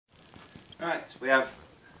Right, we have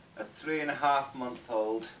a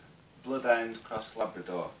 3.5-month-old bloodhound cross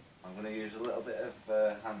Labrador. I'm going to use a little bit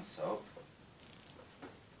of hand soap.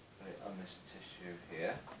 Put it on this tissue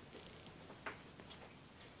here.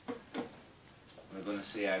 We're going to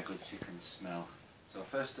see how good she can smell. So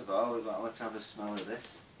first of all, let's have a smell of this.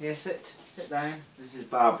 Here, sit down. This is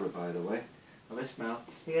Barbara, by the way. Have a smell.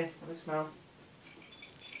 Here, have a smell.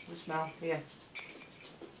 Have a smell. Here.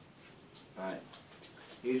 Right.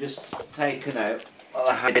 You just take it out. Well,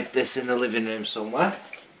 I hide this in the living room somewhere.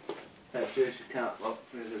 Make sure she can't look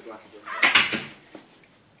through the glass window.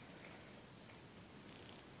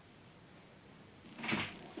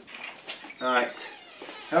 Right.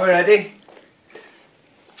 Are we ready?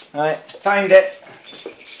 Right. Find it.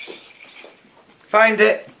 Find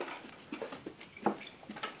it.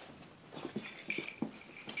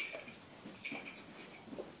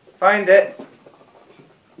 Find it.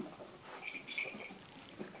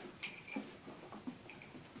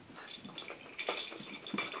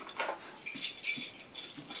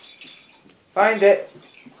 Find it.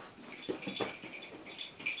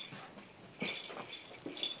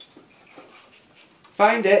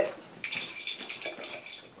 Find it.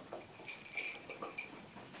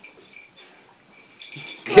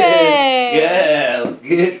 Good girl.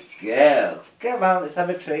 Good girl. Come on, let's have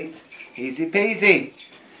a treat. Easy peasy.